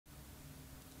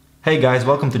Hey guys,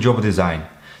 welcome to Jobo Design.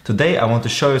 Today I want to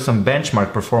show you some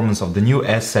benchmark performance of the new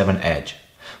S7 Edge.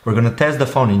 We're gonna test the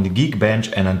phone in the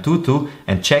Geekbench and Antutu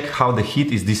and check how the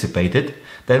heat is dissipated.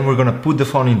 Then we're gonna put the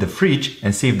phone in the fridge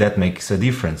and see if that makes a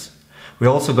difference. We're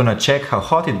also gonna check how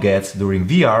hot it gets during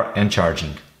VR and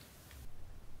charging.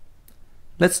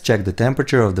 Let's check the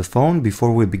temperature of the phone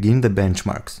before we begin the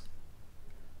benchmarks.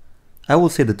 I will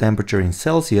say the temperature in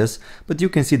Celsius, but you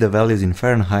can see the values in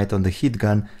Fahrenheit on the heat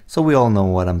gun, so we all know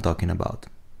what I'm talking about.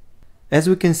 As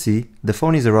we can see, the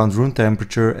phone is around room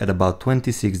temperature at about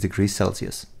 26 degrees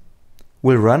Celsius.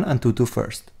 We'll run Antutu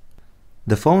first.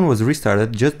 The phone was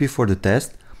restarted just before the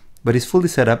test, but is fully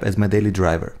set up as my daily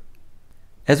driver.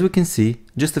 As we can see,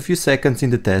 just a few seconds in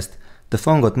the test, the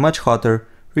phone got much hotter,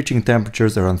 reaching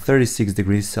temperatures around 36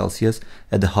 degrees Celsius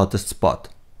at the hottest spot.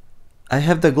 I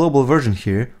have the global version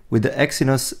here with the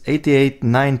Exynos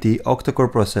 8890 octa-core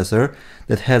processor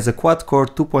that has a quad-core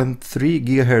 2.3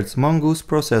 GHz Mongoose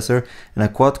processor and a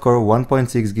quad-core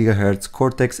 1.6 GHz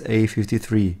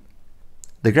Cortex-A53.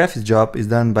 The graphics job is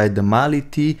done by the Mali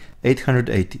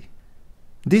T880.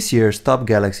 This year's top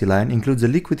Galaxy line includes a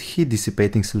liquid heat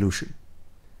dissipating solution.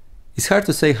 It's hard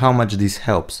to say how much this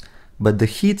helps, but the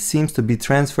heat seems to be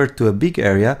transferred to a big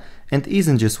area and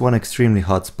isn't just one extremely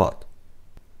hot spot.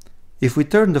 If we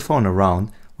turn the phone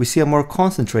around, we see a more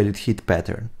concentrated heat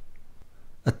pattern.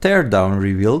 A teardown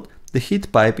revealed the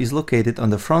heat pipe is located on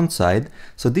the front side,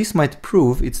 so this might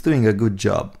prove it's doing a good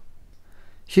job.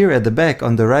 Here at the back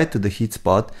on the right to the heat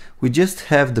spot, we just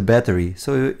have the battery,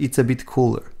 so it's a bit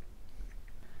cooler.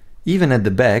 Even at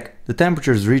the back, the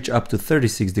temperatures reach up to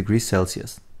 36 degrees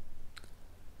Celsius.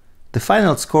 The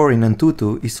final score in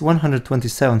Antutu is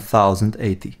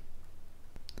 127,080.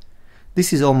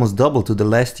 This is almost double to the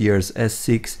last year's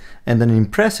S6 and an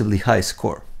impressively high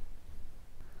score.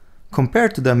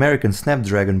 Compared to the American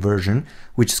Snapdragon version,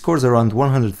 which scores around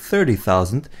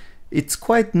 130,000, it's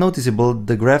quite noticeable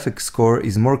the graphics score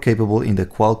is more capable in the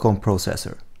Qualcomm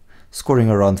processor, scoring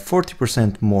around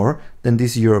 40% more than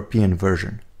this European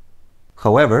version.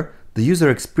 However, the user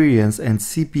experience and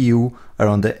CPU are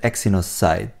on the Exynos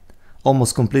side,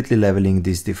 almost completely leveling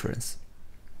this difference.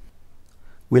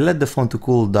 We let the phone to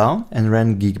cool down and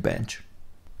ran Geekbench.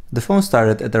 The phone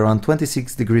started at around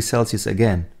 26 degrees Celsius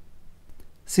again.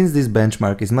 Since this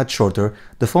benchmark is much shorter,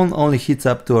 the phone only heats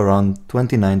up to around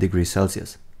 29 degrees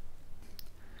Celsius.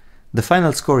 The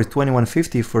final score is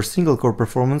 2150 for single-core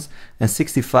performance and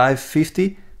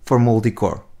 6550 for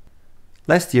multi-core.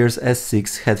 Last year's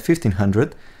S6 had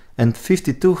 1500 and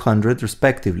 5200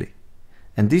 respectively,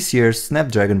 and this year's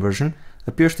Snapdragon version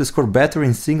appears to score better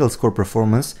in single-core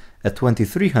performance at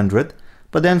 2300,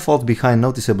 but then falls behind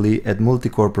noticeably at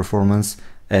multi-core performance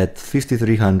at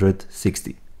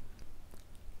 5360.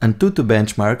 Antutu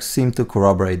benchmarks seem to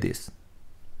corroborate this.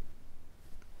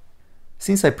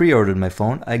 Since I pre-ordered my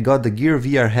phone, I got the Gear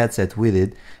VR headset with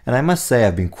it, and I must say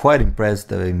I've been quite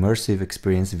impressed with the immersive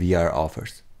experience VR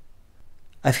offers.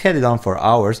 I've had it on for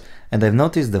hours, and I've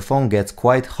noticed the phone gets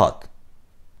quite hot.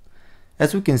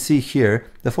 As we can see here,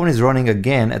 the phone is running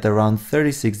again at around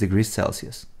 36 degrees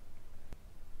Celsius.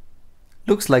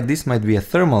 Looks like this might be a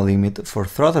thermal limit for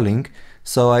throttling,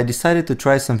 so I decided to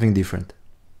try something different.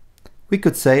 We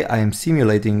could say I am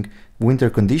simulating winter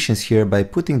conditions here by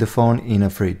putting the phone in a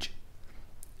fridge.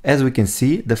 As we can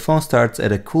see, the phone starts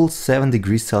at a cool 7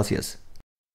 degrees Celsius.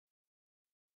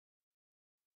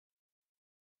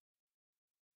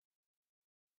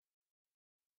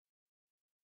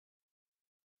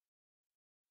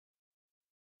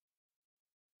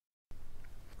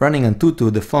 Running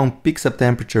Antutu, the phone picks up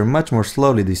temperature much more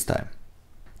slowly this time.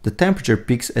 The temperature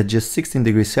peaks at just 16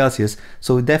 degrees Celsius,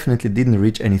 so it definitely didn't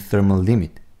reach any thermal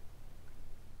limit.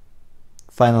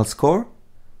 Final score?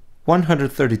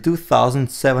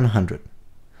 132,700.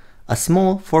 A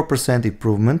small 4%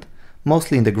 improvement,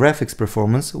 mostly in the graphics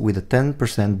performance with a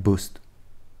 10% boost.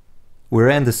 We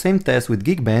ran the same test with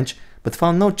Geekbench, but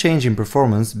found no change in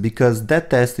performance because that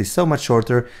test is so much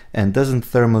shorter and doesn't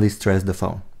thermally stress the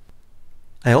phone.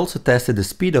 I also tested the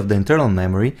speed of the internal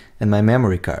memory and my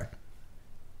memory card.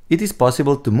 It is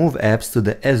possible to move apps to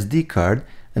the SD card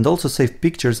and also save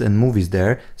pictures and movies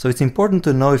there, so it's important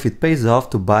to know if it pays off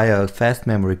to buy a fast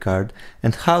memory card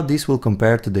and how this will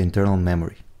compare to the internal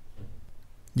memory.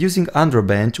 Using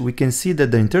Androbench, we can see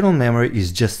that the internal memory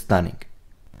is just stunning.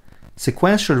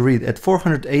 Sequential read at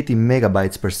 480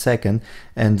 megabytes per second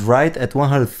and write at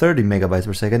 130 megabytes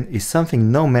per second is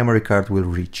something no memory card will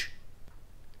reach.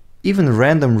 Even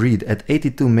random read at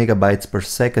 82 megabytes per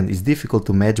second is difficult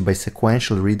to match by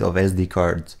sequential read of SD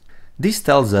cards. This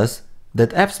tells us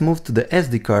that apps moved to the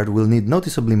SD card will need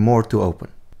noticeably more to open.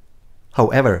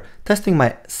 However, testing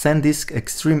my SanDisk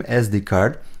Extreme SD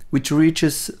card, which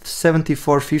reaches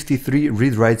 7453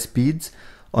 read-write speeds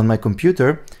on my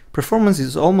computer, performance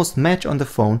is almost matched on the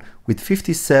phone with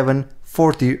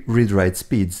 5740 read-write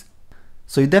speeds.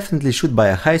 So you definitely should buy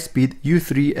a high-speed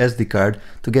U3 SD card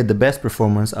to get the best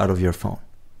performance out of your phone.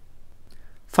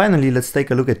 Finally, let's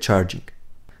take a look at charging.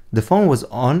 The phone was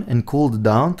on and cooled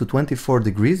down to 24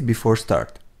 degrees before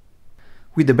start.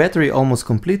 With the battery almost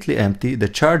completely empty, the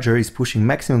charger is pushing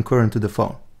maximum current to the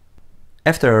phone.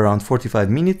 After around 45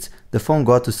 minutes, the phone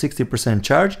got to 60%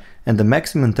 charge and the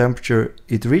maximum temperature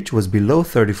it reached was below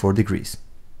 34 degrees.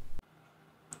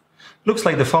 Looks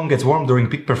like the phone gets warm during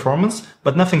peak performance,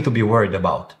 but nothing to be worried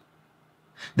about.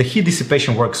 The heat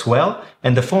dissipation works well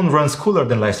and the phone runs cooler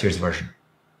than last year's version.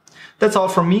 That's all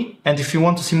from me, and if you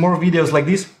want to see more videos like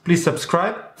this, please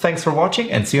subscribe. Thanks for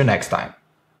watching and see you next time.